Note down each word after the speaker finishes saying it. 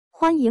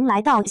欢迎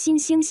来到新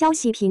星消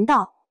息频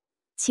道，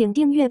请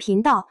订阅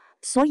频道，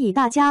所以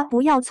大家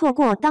不要错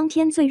过当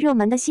天最热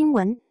门的新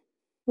闻。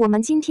我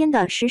们今天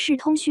的时事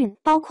通讯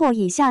包括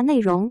以下内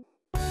容：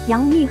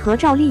杨幂和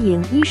赵丽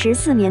颖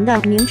14年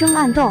的明争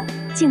暗斗，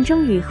竞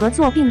争与合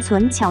作并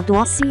存巧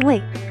夺C位。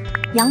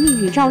杨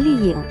幂与赵丽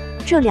颖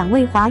这两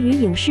位华语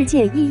影视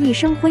界熠熠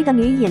生辉的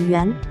女演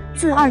员，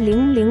自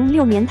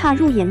2006年踏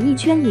入演艺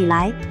圈以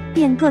来，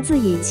便各自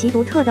以其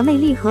独特的魅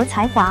力和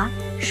才华，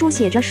书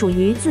写着属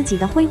于自己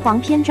的辉煌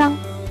篇章。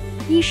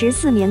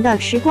14年的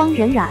时光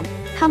荏苒，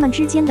他们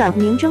之间的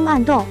明争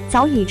暗斗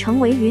早已成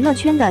为娱乐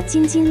圈的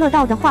津津乐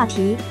道的话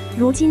题，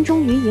如今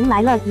终于迎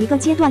来了一个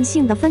阶段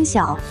性的分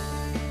晓。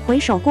回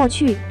首过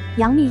去，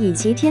杨幂以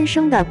其天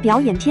生的表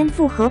演天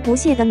赋和不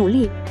懈的努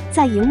力，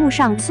在荧幕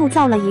上塑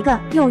造了一个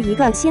又一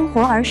个鲜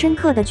活而深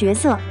刻的角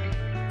色。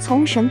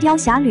从《神雕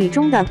侠侣》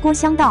中的郭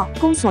襄道，《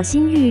宫锁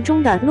心玉》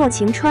中的洛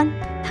晴川，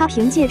她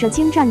凭借着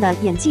精湛的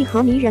演技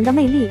和迷人的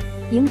魅力，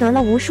赢得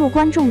了无数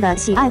观众的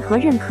喜爱和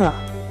认可。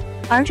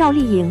而赵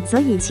丽颖则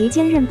以其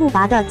坚韧不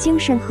拔的精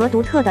神和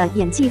独特的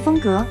演技风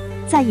格，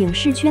在影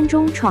视圈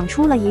中闯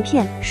出了一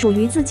片属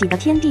于自己的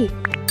天地。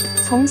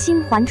从《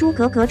新还珠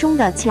格格》中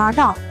的晴儿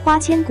到《花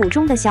千骨》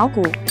中的小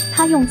骨，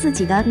她用自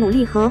己的努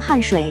力和汗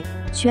水，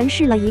诠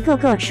释了一个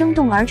个生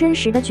动而真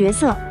实的角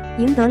色，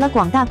赢得了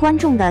广大观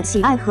众的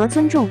喜爱和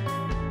尊重。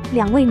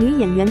两位女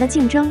演员的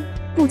竞争，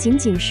不仅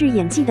仅是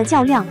演技的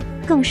较量，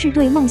更是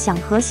对梦想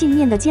和信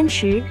念的坚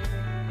持。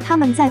她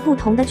们在不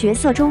同的角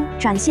色中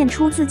展现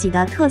出自己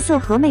的特色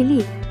和魅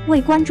力，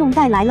为观众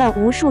带来了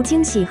无数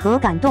惊喜和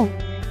感动。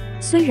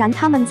虽然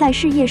她们在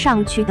事业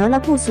上取得了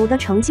不俗的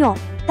成就，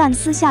但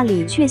私下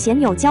里却鲜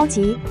有交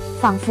集，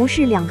仿佛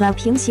是两个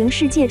平行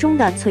世界中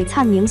的璀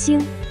璨明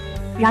星。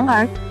然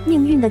而，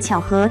命运的巧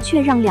合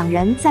却让两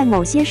人在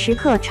某些时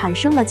刻产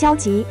生了交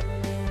集。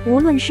无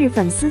论是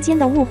粉丝间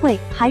的误会，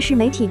还是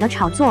媒体的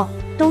炒作，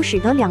都使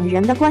得两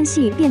人的关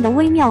系变得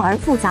微妙而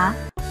复杂。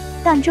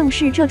但正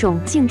是这种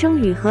竞争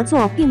与合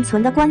作并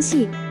存的关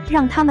系，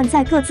让他们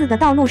在各自的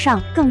道路上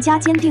更加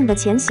坚定地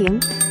前行。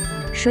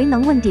谁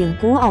能问鼎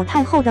古偶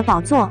太后的宝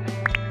座？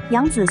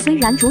杨紫虽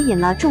然主演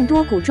了众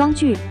多古装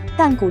剧，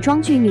但古装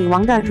剧女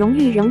王的荣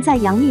誉仍在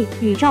杨幂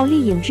与赵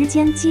丽颖之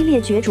间激烈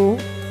角逐。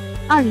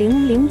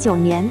2009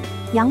年，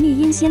杨幂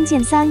因《仙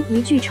剑3》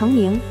一剧成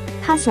名，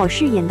她所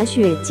饰演的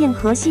雪见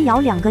和西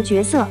瑶两个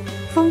角色，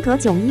风格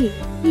迥异，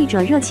一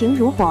者热情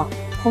如火，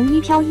红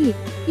衣飘逸；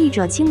一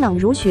者清冷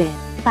如雪，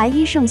白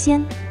衣胜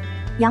仙。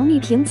杨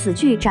幂凭此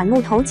剧崭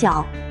露头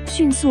角，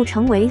迅速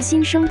成为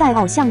新生代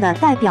偶像的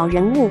代表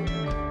人物。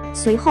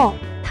随后，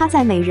她在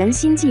《美人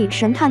心计》《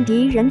神探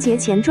狄仁杰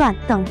前传》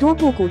等多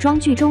部古装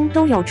剧中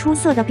都有出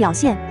色的表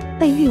现，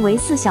被誉为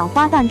4小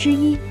花旦之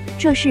一。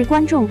这是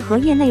观众和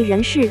业内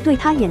人士对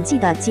她演技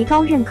的极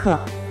高认可。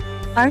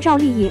而赵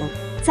丽颖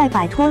在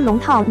摆脱龙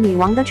套女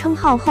王的称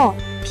号后，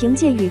凭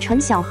借与陈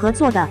晓合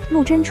作的《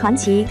陆贞传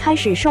奇》开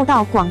始受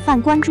到广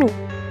泛关注。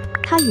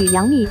她与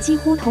杨幂几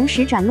乎同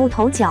时崭露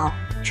头角，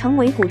成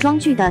为古装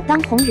剧的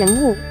当红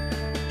人物。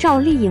赵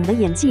丽颖的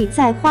演技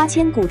在《花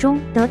千骨》中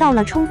得到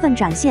了充分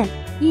展现，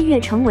一跃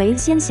成为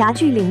仙侠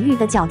剧领域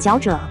的佼佼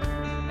者。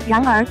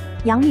然而，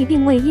杨幂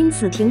并未因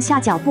此停下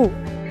脚步。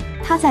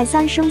她在《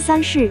三生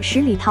三世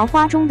十里桃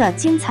花》中的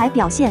精彩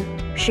表现，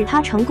使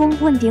她成功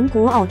问鼎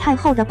古偶太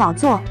后的宝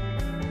座。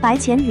白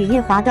浅与夜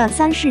华的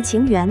三世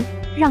情缘，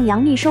让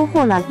杨幂收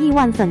获了亿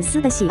万粉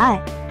丝的喜爱。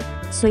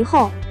随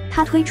后，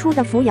她推出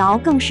的扶摇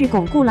更是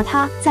巩固了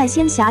她在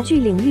仙侠剧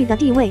领域的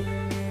地位。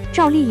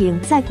赵丽颖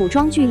在古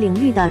装剧领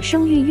域的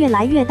声誉越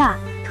来越大，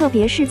特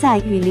别是在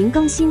与林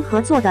更新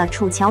合作的《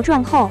楚乔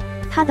传》后，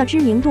她的知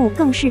名度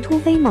更是突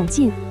飞猛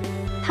进。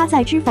她在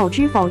《知否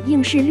知否，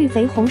应是绿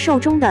肥红瘦》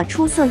中的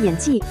出色演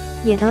技，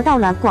也得到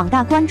了广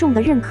大观众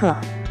的认可。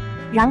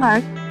然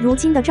而，如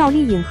今的赵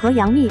丽颖和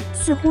杨幂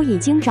似乎已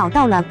经找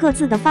到了各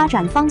自的发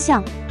展方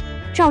向。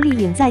赵丽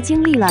颖在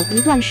经历了一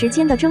段时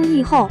间的争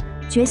议后，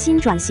决心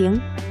转型。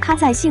她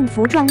在《幸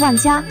福到万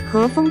家》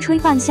和《风吹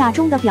半夏》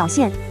中的表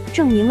现，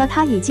证明了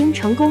她已经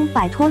成功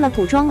摆脱了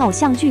古装偶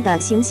像剧的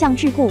形象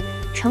桎梏，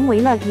成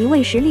为了一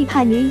位实力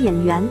派女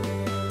演员。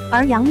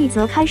而杨幂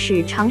则开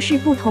始尝试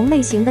不同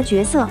类型的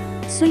角色，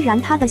虽然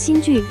她的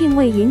新剧并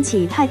未引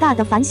起太大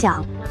的反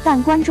响，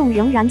但观众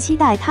仍然期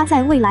待她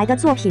在未来的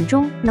作品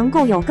中能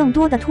够有更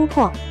多的突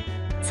破。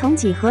曾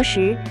几何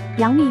时，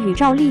杨幂与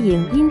赵丽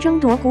颖因争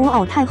夺古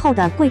偶太后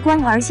的桂冠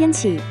而掀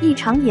起一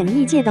场演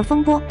艺界的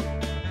风波。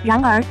然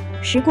而，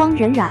时光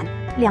荏苒，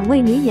两位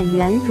女演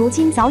员如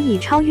今早已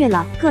超越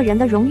了个人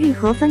的荣誉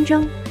和纷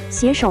争，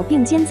携手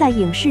并肩在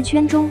影视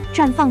圈中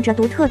绽放着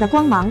独特的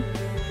光芒。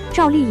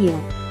赵丽颖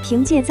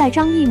凭借在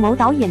张艺谋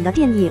导演的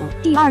电影《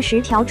第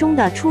20条》中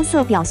的出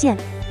色表现，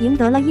赢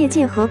得了业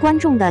界和观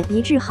众的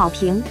一致好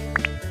评。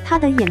她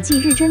的演技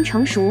日臻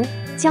成熟，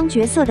将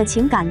角色的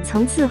情感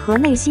层次和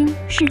内心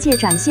世界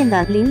展现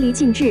得淋漓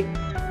尽致。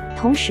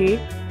同时，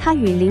她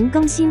与林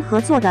更新合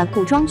作的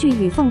古装剧《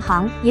与凤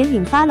航》也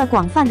引发了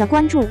广泛的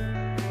关注。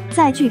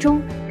在剧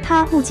中，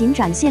她不仅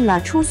展现了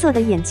出色的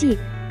演技，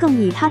更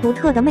以她独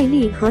特的魅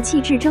力和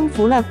气质征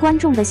服了观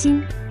众的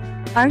心。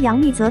而杨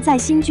幂则在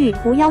新剧《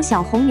狐妖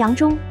小红娘》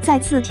中再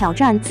次挑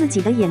战自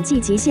己的演技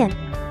极限。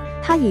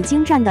她以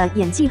精湛的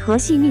演技和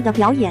细腻的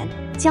表演，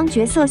将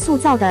角色塑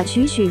造得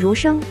栩栩如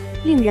生，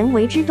令人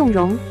为之动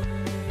容。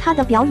她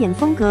的表演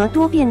风格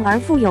多变而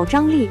富有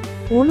张力，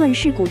无论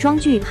是古装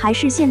剧还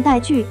是现代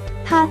剧，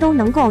她都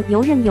能够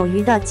游刃有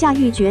余地驾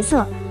驭角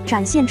色，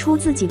展现出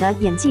自己的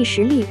演技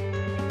实力。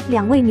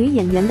两位女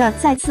演员的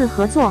再次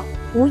合作，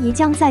无疑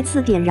将再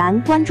次点燃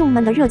观众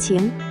们的热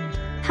情。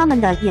她们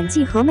的演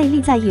技和魅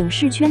力在影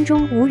视圈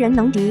中无人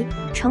能敌，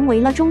成为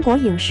了中国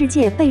影视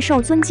界备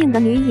受尊敬的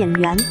女演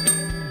员。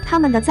她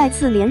们的再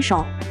次联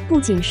手，不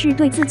仅是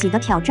对自己的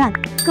挑战，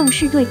更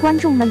是对观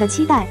众们的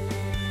期待。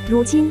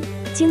如今，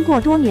经过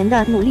多年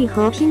的努力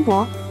和拼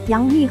搏，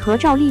杨幂和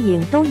赵丽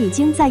颖都已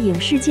经在影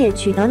视界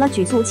取得了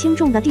举足轻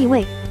重的地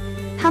位。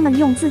她们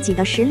用自己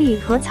的实力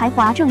和才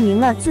华证明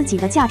了自己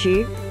的价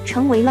值，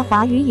成为了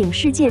华语影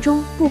视界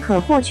中不可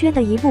或缺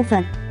的一部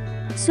分。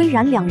虽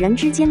然两人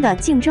之间的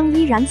竞争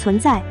依然存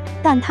在，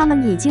但他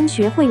们已经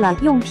学会了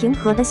用平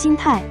和的心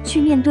态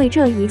去面对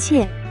这一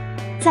切。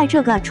在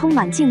这个充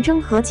满竞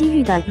争和机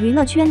遇的娱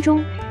乐圈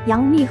中，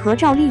杨幂和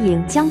赵丽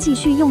颖将继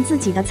续用自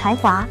己的才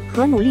华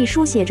和努力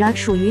书写着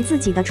属于自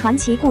己的传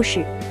奇故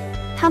事。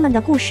他们的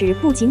故事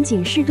不仅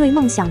仅是对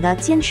梦想的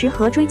坚持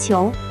和追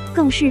求，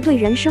更是对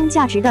人生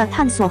价值的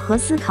探索和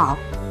思考。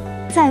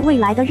在未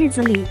来的日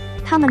子里，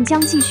他们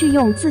将继续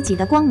用自己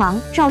的光芒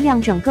照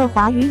亮整个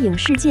华语影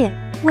视界，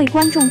为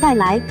观众带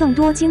来更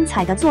多精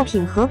彩的作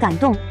品和感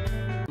动。